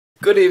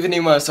Good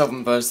evening, my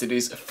self-imposed. It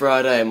is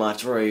Friday,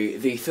 March the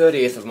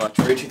 30th of March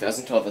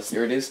 2012. Yes,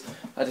 here it is.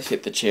 I just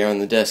hit the chair on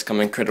the desk. I'm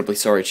incredibly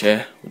sorry,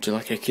 chair. Would you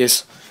like a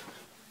kiss?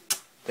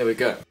 There we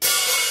go.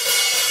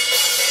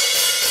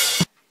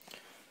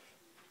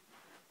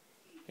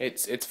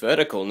 It's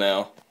vertical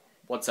now.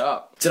 What's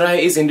up?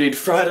 Today is indeed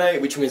Friday,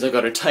 which means I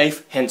got a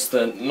TAFE, hence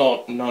the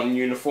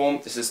non-uniform.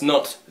 This is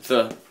not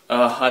the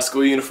high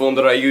school uniform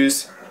that I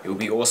use. It would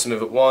be awesome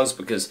if it was,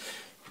 because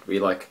it would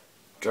be like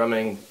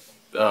drumming,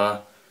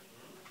 high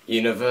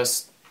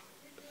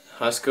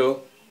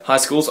school. High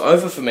school's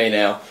over for me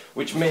now,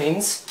 which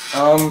means,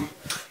 well,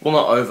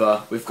 not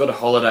over. We've got a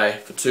holiday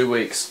for 2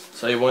 weeks,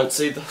 so you won't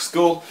see the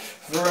school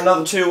for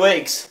another 2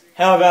 weeks.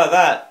 How about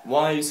that?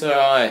 Why are you so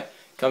high?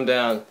 Come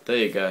down. There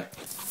you go.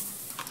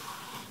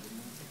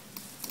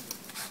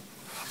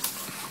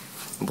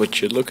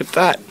 Would you look at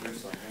that?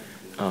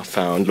 I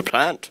found a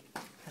plant.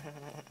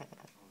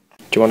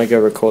 Do you want to go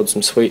record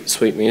some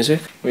sweet music?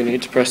 We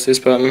need to press this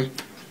button.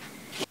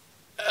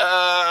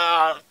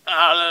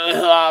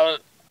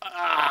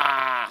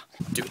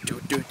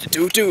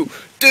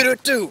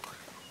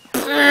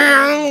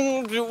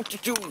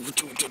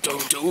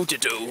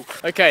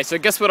 Okay, so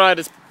guess what I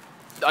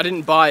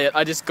didn't buy it,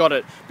 I just got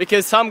it.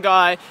 Because some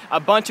guy, a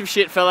bunch of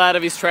shit fell out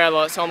of his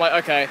trailer, so I'm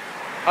like, okay,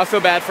 I feel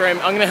bad for him,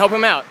 I'm gonna help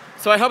him out.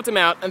 So I helped him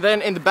out, and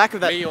then in the back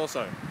of that... Me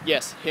also.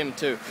 Yes, him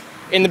too.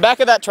 In the back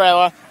of that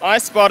trailer, I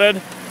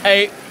spotted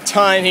a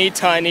tiny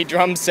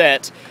drum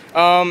set.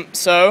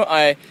 So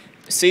I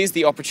seized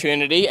the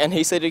opportunity, and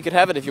he said he could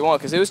have it if you want,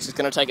 because he was just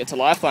gonna take it to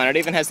Lifeline. It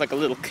even has like a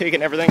little kick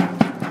and everything.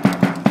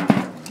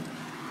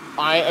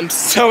 I am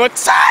so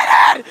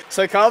excited!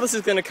 So Carlos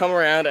is gonna come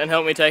around and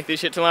help me take this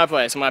shit to my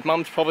place. My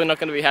mum's probably not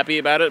gonna be happy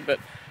about it, but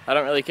I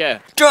don't really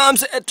care. Drum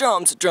set!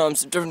 Drum set! Drum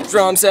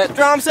set!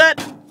 Drum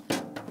set!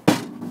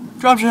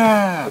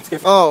 Let's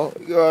get Oh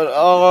god,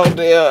 oh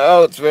dear,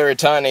 oh it's very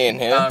tiny in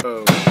here.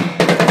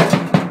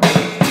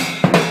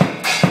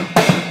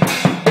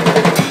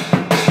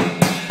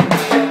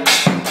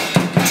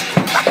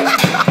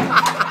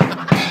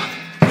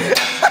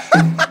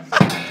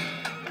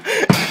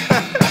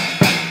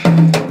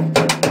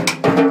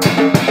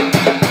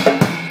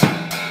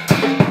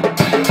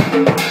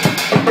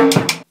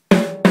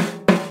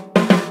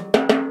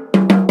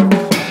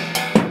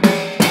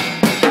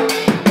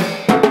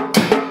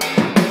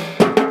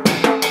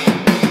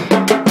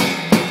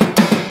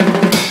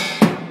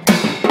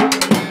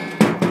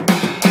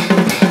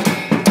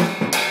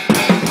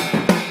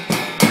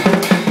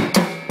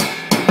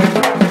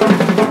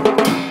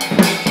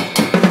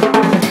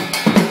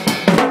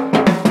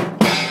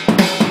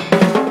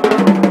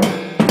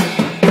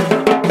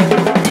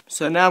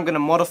 So now I'm going to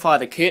modify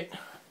the kit.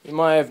 You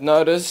might have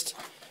noticed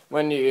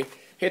when you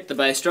hit the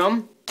bass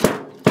drum,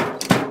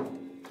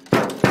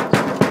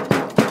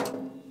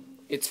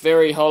 it's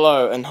very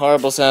hollow and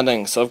horrible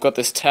sounding. So I've got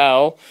this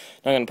towel,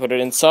 I'm going to put it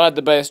inside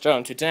the bass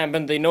drum to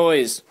dampen the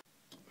noise.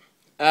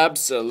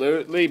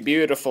 Absolutely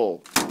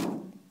beautiful.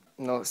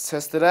 Now let's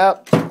test it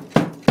out.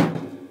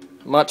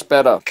 Much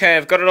better. Okay,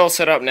 I've got it all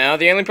set up now.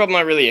 The only problem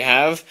I really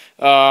have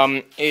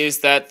is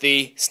that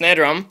the snare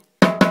drum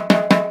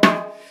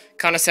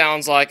kind of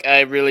sounds like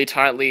a really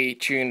tightly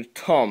tuned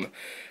tom,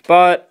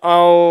 but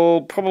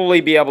I'll probably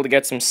be able to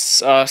get some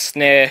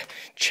snare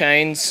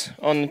chains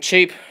on the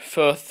cheap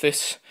for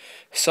this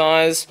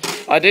size.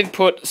 I did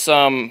put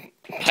some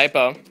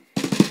paper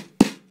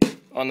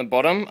on the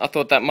bottom. I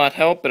thought that might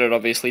help, but it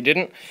obviously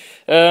didn't.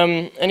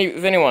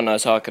 If anyone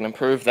knows how I can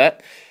improve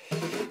that,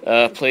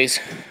 please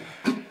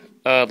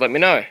let me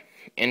know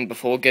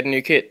before getting a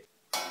new kit.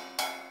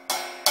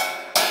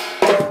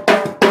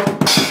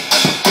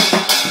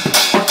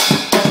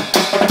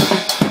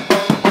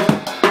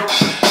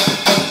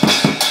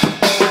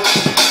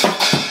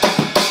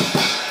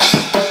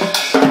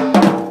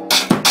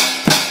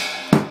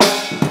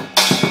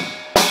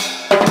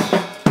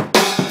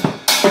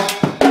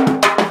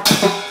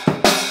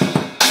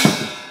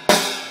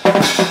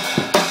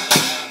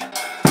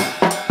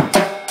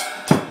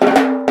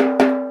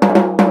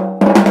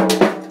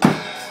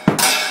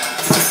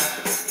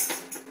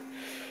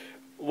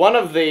 One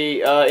of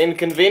the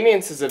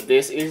inconveniences of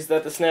this is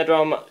that the snare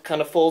drum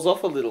kind of falls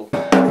off a little.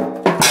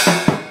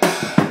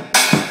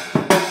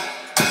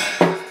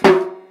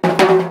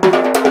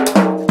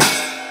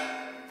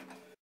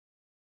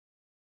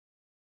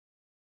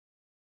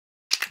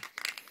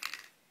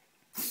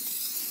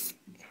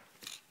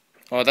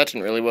 Oh, that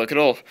didn't really work at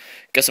all.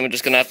 Guess I'm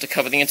just going to have to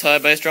cover the entire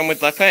bass drum with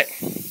black paint.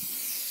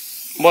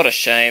 What a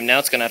shame, now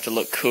it's going to have to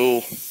look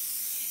cool.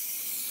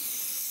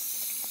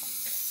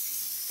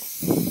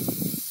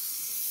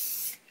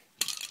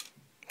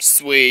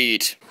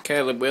 Sweet.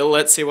 Caleb Will,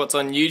 let's see what's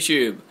on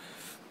YouTube.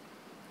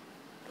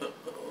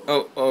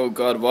 Oh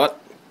god,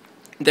 what?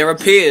 There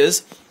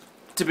appears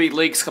to be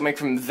leaks coming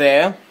from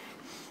there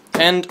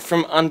and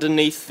from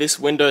underneath this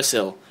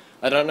windowsill.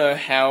 I don't know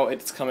how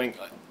it's coming.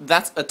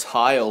 That's a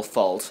tile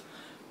fault.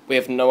 We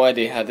have no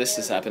idea how this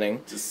is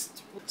happening.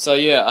 So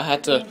yeah, I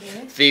had to...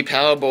 The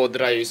power board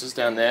that I use is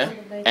down there,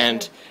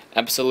 and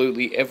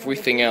absolutely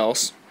everything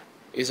else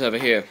is over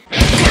here.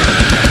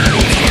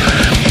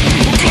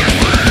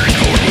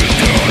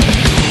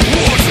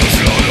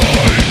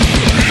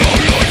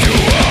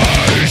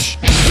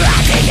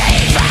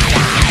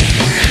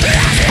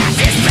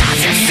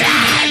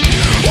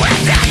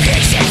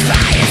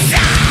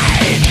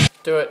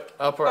 Do it.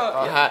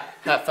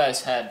 Hat,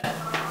 face, head.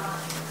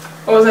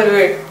 What was I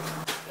doing?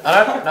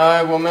 I don't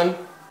know, woman.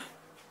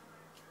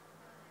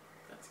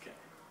 That's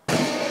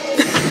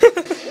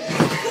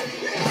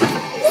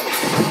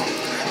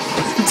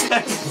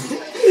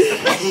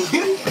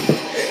good.